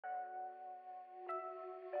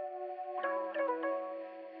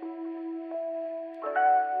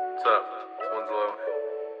What's up? It's Winslow,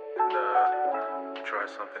 and try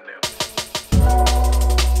something new.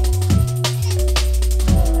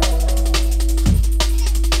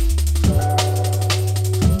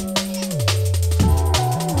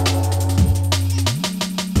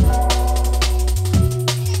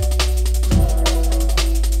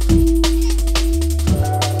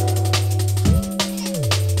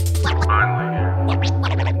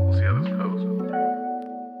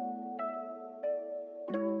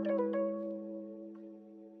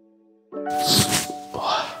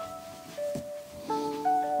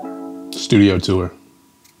 Studio tour.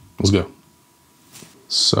 Let's go.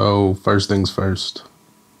 So first things first,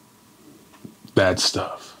 bad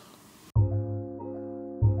stuff.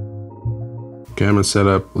 Camera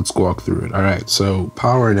setup, let's walk through it. All right, so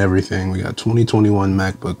power and everything. We got 2021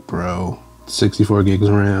 MacBook Pro, 64 gigs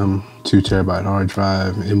RAM, 2 terabyte hard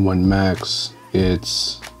drive, M1 Max.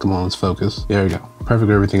 It's, come on, let's focus. There we go. Perfect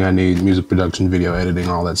everything I need, music production, video editing,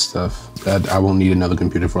 all that stuff. I won't need another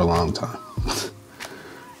computer for a long time.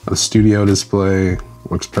 A studio display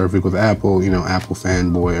works perfect with Apple, you know, Apple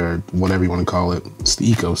fanboy or whatever you want to call it. It's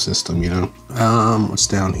the ecosystem, you know. What's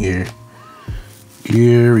down here?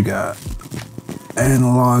 Here we got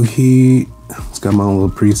analog heat. It's got my own little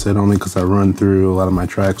preset on it because I run through a lot of my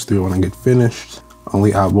tracks through when I get finished.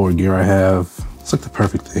 Only outboard gear I have. It's like the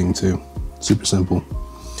perfect thing too. Super simple.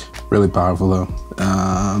 Really powerful though.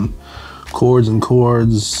 Cords and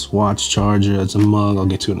cords, watch charger, it's a mug, I'll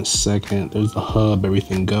get to in a second. There's the hub,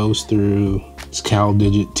 everything goes through. It's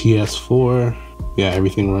CalDigit TS4. Yeah,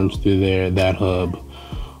 everything runs through there, that hub,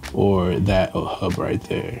 or that hub right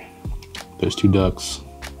there. There's 2 ducts.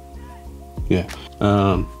 Yeah.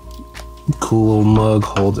 Cool little mug,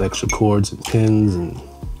 holds extra cords and pins and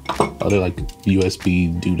other like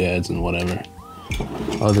USB doodads and whatever.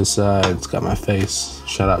 Other side, it's got my face.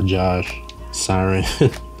 Shout out Josh, Siren.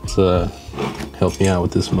 It's helped me out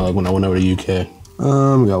with this mug when I went over to UK. We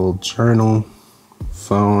got a little journal,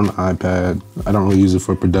 phone, iPad. I don't really use it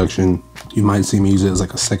for production. You might see me use it as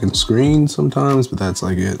like a second screen sometimes, but that's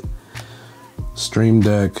like it. Stream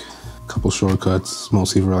Deck, a couple shortcuts,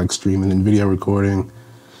 mostly for like streaming and video recording.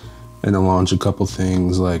 And then launch a couple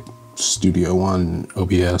things like Studio One,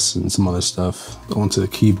 OBS, and some other stuff. Onto the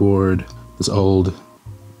keyboard, this old,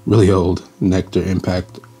 really old Nectar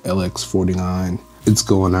Impact LX49. It's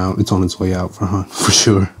going out, it's on its way out for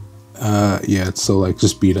sure. Yeah, it's so like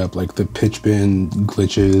just beat up, like the pitch bend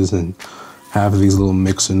glitches and half of these little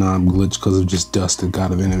mixer knob glitch because of just dust that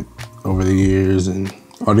got in it over the years. And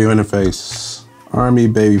audio interface, Army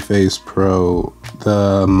Babyface Pro,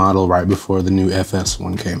 the model right before the new FS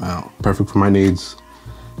one came out. Perfect for my needs,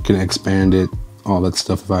 can expand it, all that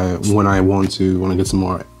stuff when I want to get some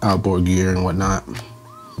more outboard gear and whatnot.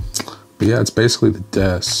 But yeah, it's basically the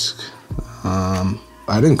desk.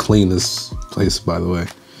 I didn't clean this place, by the way.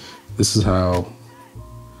 This is how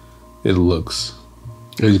it looks.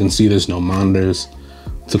 As you can see, there's no monitors.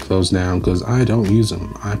 Took those down because I don't use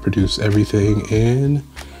them. I produce everything in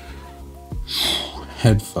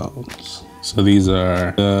headphones. So these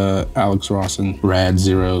are the Alex Rawson Rad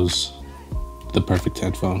Zeros, the perfect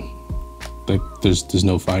headphone. Like there's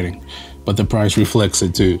no fighting, but the price reflects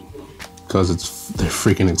it too, because they're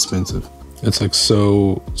freaking expensive. It's like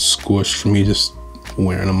so squished for me just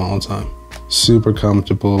wearing them all the time. Super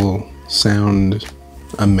comfortable, sound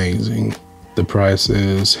amazing. The price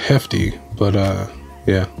is hefty, but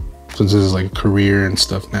yeah, since this is like a career and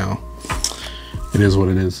stuff now, it is what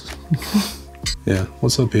it is. Yeah,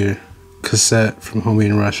 what's up here? Cassette from homie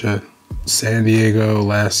in Russia. San Diego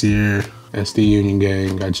last year, SD Union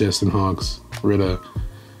Gang, got Justin Hawks, Rita,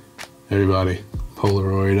 everybody.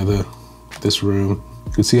 Polaroid of this room.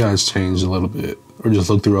 You can see how it's changed a little bit. Or just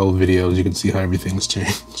look through old videos, you can see how everything's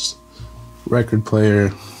changed. Record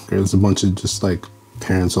player, there's a bunch of just like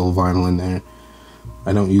parents' old vinyl in there.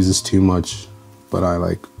 I don't use this too much, but I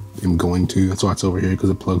like am going to. That's why it's over here, because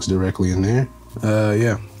it plugs directly in there.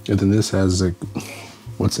 Yeah, and then this has like,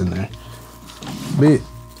 what's in there? Bit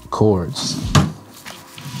cords,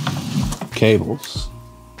 cables.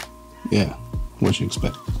 Yeah, what you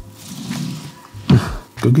expect.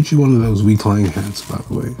 Go get you one of those Clang hats, by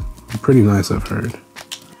the way. Pretty nice, I've heard.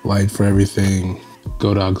 Light for everything.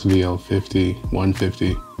 Godox VL50,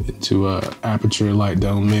 150 into a Aperture Light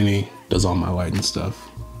Dome Mini. Does all my lighting stuff.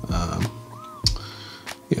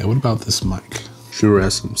 Yeah, what about this mic? Shure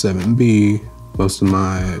SM7B. Most of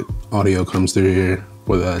my audio comes through here,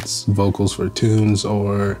 whether that's vocals for tunes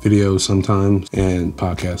or videos sometimes, and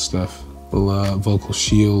podcast stuff. Well, vocal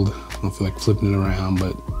shield. I don't feel like flipping it around,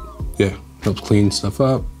 but yeah. Helps clean stuff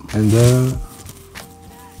up. And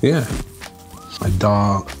yeah, my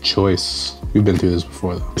DAW choice. We've been through this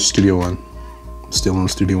before though. Studio One. Still on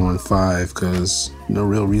Studio One 5 because no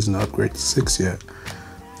real reason to upgrade to 6 yet.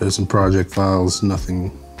 There's some project files,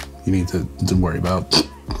 nothing you need to worry about.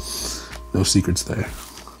 No secrets there.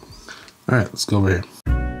 All right, let's go over here.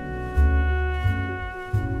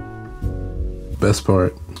 Best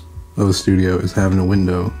part of the studio is having a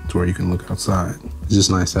window to where you can look outside. It's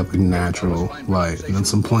just nice to have like natural light. And then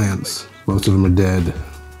some plants. Most of them are dead.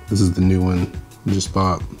 This is the new one I just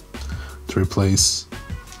bought to replace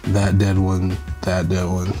that dead one,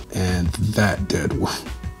 and that dead one.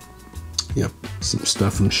 Yep, some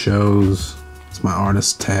stuff from shows. It's my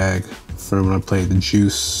artist tag from when I played the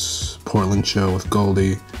Juice Portland show with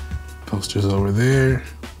Goldie. Posters over there.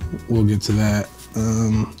 We'll get to that.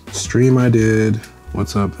 Stream I did.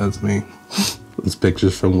 What's up? That's me. This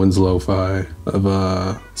pictures from Winslow of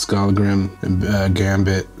Scalagrim and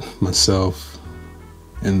Gambit, myself,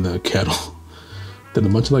 and the kettle. Did a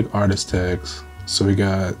bunch of like artist tags. So we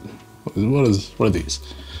got, what are these?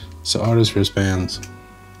 So artist wristbands.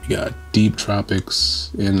 You got Deep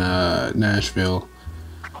Tropics in Nashville,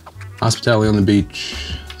 Hospitality on the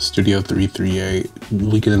Beach, Studio 338,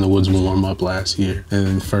 Weekend in the Woods warm up last year, and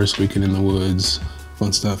then first Weekend in the Woods,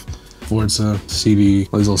 fun stuff. Forza, CD,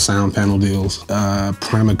 all these little sound panel deals,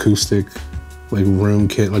 Prime Acoustic, like room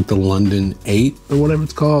kit, like the London 8 or whatever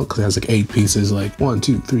it's called, because it has like 8 pieces, like 1,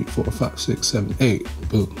 2, 3, 4, 5, 6, 7, 8,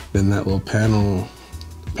 boom. Then that little panel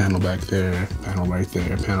back there, panel right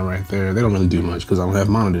there, panel right there. They don't really do much because I don't have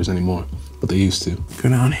monitors anymore, but they used to. Go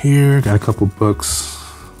down here, got a couple books.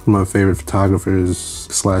 One of my favorite photographers /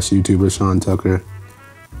 YouTuber, Sean Tucker.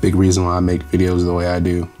 Big reason why I make videos the way I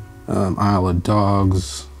do. Isle of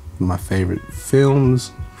Dogs, my favorite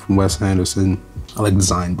films from Wes Anderson. I like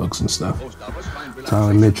design books and stuff.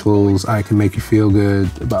 Tyler Mitchell's I Can Make You Feel Good,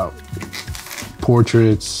 about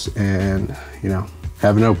portraits, and you know,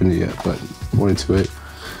 haven't opened it yet, but more into it.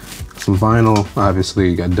 Some vinyl,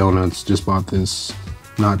 obviously, got donuts, just bought this,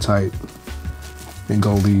 Not Tight, and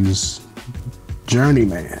Goldie's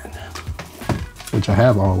Journeyman, which I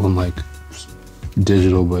have all in like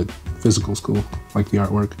digital, but physical school, like the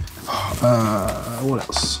artwork. What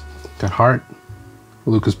else? Got Heart,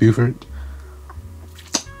 Lucas Buford,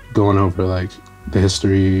 going over like the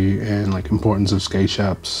history and like importance of skate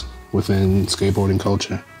shops within skateboarding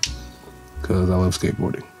culture, because I love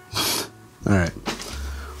skateboarding. All right,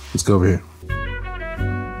 let's go over here.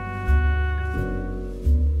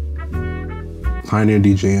 Pioneer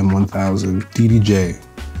DJM 1000, DDJ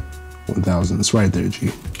 1000, it's right there,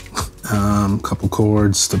 G. Couple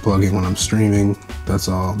cords to plug in when I'm streaming, that's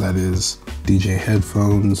all that is. DJ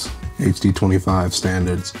headphones, HD25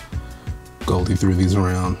 standards. Goldie threw these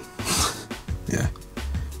around. Yeah.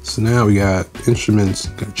 So now we got instruments,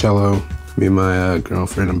 got cello. Me and my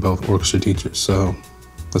girlfriend are both orchestra teachers, so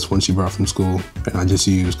that's one she brought from school, and I just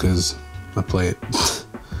use because I play it.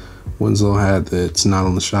 Winslow had that it's not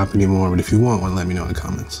on the shop anymore, but if you want one, let me know in the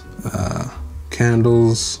comments.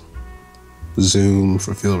 Candles, Zoom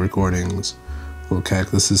for field recordings, little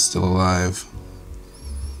cactus is still alive.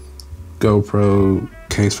 GoPro,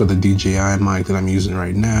 case for the DJI mic that I'm using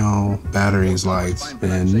right now, batteries, lights,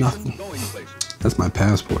 and nothing. That's my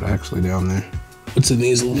passport actually down there. What's in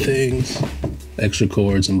these little things? Extra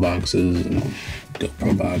cords and boxes and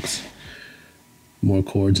GoPro box. More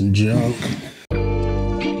cords and junk.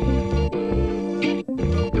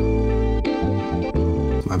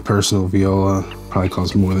 My personal viola probably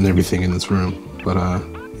costs more than everything in this room, but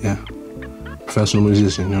yeah, professional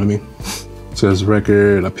musician, you know what I mean? So this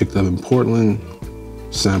record I picked up in Portland,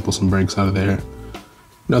 sample some breaks out of there.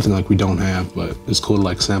 Nothing like we don't have, but it's cool to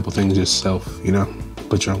like sample things yourself, you know?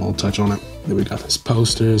 Put your own little touch on it. Then we got this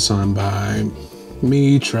poster signed by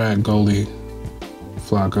me, Track, Goldie,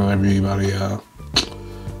 Flacco, everybody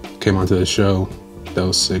came onto the show. That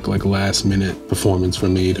was sick, like last minute performance for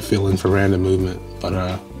me to fill in for Random Movement.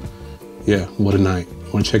 But yeah, what a night.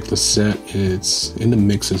 Wanna check the set, it's in the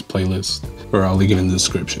mixes playlist, or I'll link it in the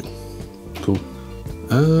description. Cool.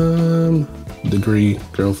 Degree,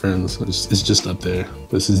 girlfriends, it's just up there.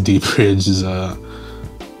 This is Deep Ridge's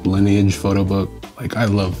Lineage photo book. Like, I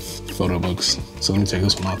love photo books, so let me take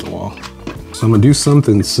this one off the wall. So I'm gonna do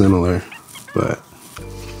something similar, but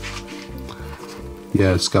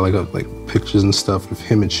yeah, it's got like pictures and stuff of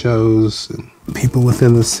him at shows and people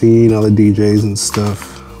within the scene, all the DJs and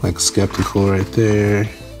stuff. Like Skeptical right there.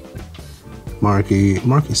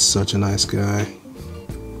 Marky's such a nice guy.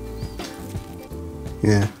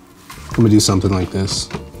 Yeah, I'm gonna do something like this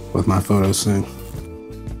with my photos soon.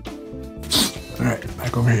 All right,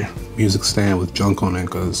 back over here. Music stand with junk on it,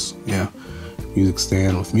 cause yeah, music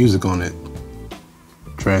stand with music on it.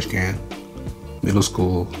 Trash can, middle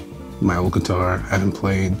school, My old guitar, I haven't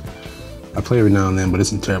played. I play every now and then, but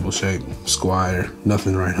it's in terrible shape. Squire,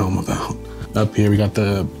 nothing to write home about. Up here, we got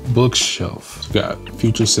the bookshelf. We got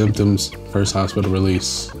Future Symptoms, first hospital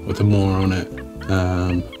release with a more on it.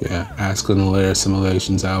 Yeah, Asklin and Lair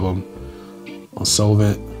Simulations album on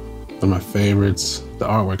Solvent, one of my favorites. The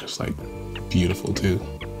artwork is like beautiful too.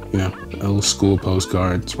 You know, a little school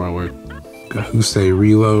postcards artwork. Got Who Say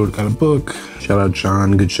Reload, got a book. Shout out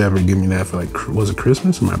John Good Shepherd, give me that for like, was it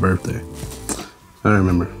Christmas or my birthday? I don't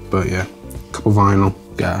remember, but yeah. Couple vinyl.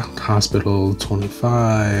 Got Hospital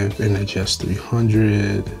 25, NHS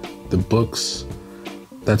 300, the books.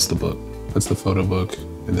 That's the book. That's the photo book.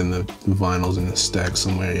 And then the vinyl's in a stack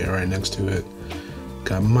somewhere, yeah, right next to it.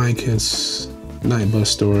 Got My Kiss, Night Bus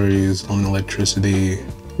Stories, On Electricity,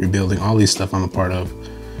 Rebuilding, all these stuff I'm a part of.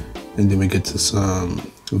 And then we get to some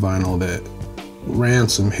vinyl that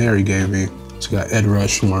Ransom Harry gave me. So we got Ed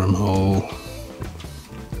Rush, Wormhole,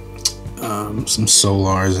 some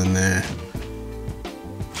Solars in there.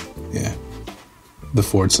 Yeah, the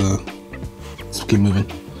Forza. Let's keep moving.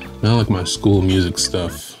 Now I like my school music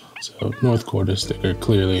stuff. So North Quarter sticker,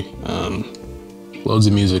 clearly. Loads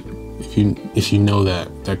of music. If you know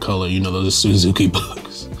that color, you know those are Suzuki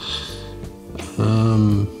books.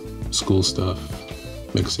 School stuff,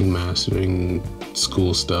 mixing, mastering,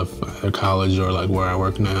 school stuff at college or like where I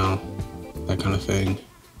work now, that kind of thing.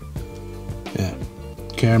 Yeah,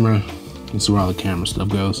 camera. This is where all the camera stuff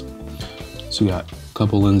goes. So we got a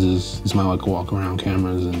couple lenses. These might like walk around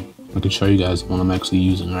cameras, and I can show you guys what I'm actually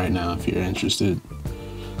using right now if you're interested.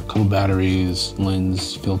 A couple batteries,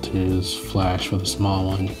 lens, filters, flash for the small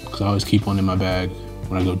one, because I always keep one in my bag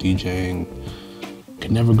when I go DJing.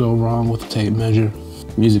 Can never go wrong with a tape measure.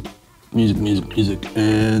 Music,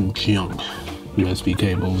 and junk. USB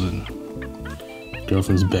cables and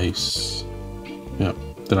girlfriend's bass. Yep,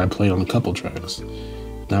 that I played on a couple tracks.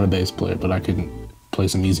 Not a bass player, but I can play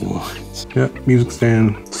some easy ones. Yep, music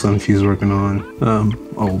stand, some she's working on.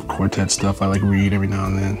 Old quartet stuff I like read every now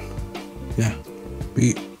and then. Yeah,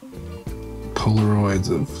 beat. Polaroids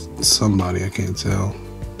of somebody, I can't tell.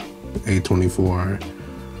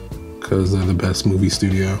 A24, because they're the best movie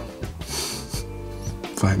studio.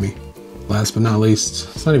 Fight me. Last but not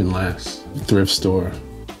least, it's not even last, thrift store.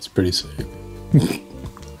 It's pretty sick.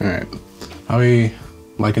 All right, how are we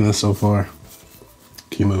liking this so far?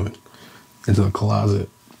 Keep moving into the closet.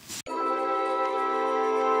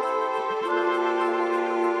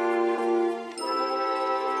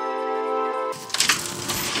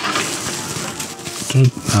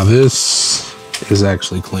 Now this is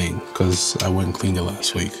actually clean because I went and cleaned it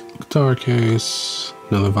last week. Guitar case,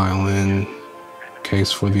 another violin, case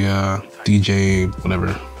for the DJ,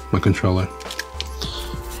 whatever, my controller.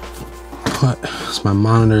 But it's my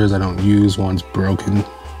monitors I don't use, one's broken.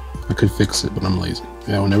 I could fix it, but I'm lazy.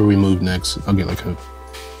 Yeah, whenever we move next, I'll get like a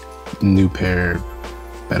new pair,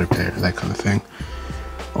 better pair, that kind of thing.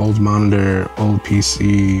 Old monitor, old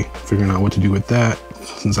PC, figuring out what to do with that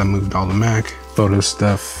since I moved all the Mac. Photo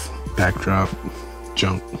stuff, backdrop,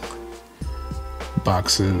 junk,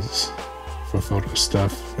 boxes for photo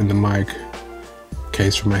stuff, and the mic,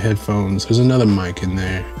 case for my headphones. There's another mic in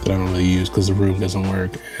there that I don't really use because the room doesn't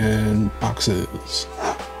work, and boxes.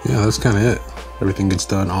 Yeah, that's kind of it. Everything gets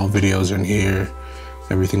done, all videos are in here.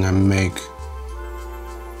 Everything I make,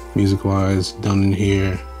 music-wise, done in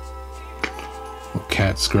here.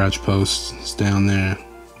 Cat scratch posts is down there.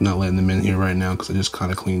 I'm not letting them in here right now because I just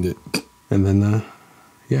kind of cleaned it. And then,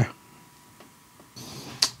 yeah.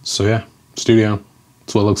 So yeah, studio,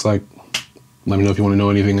 that's what it looks like. Let me know if you want to know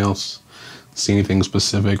anything else, see anything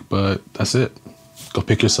specific, but that's it. Go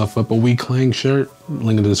pick yourself up a We Clang shirt,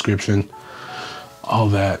 link in the description. All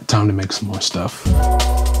that, time to make some more stuff.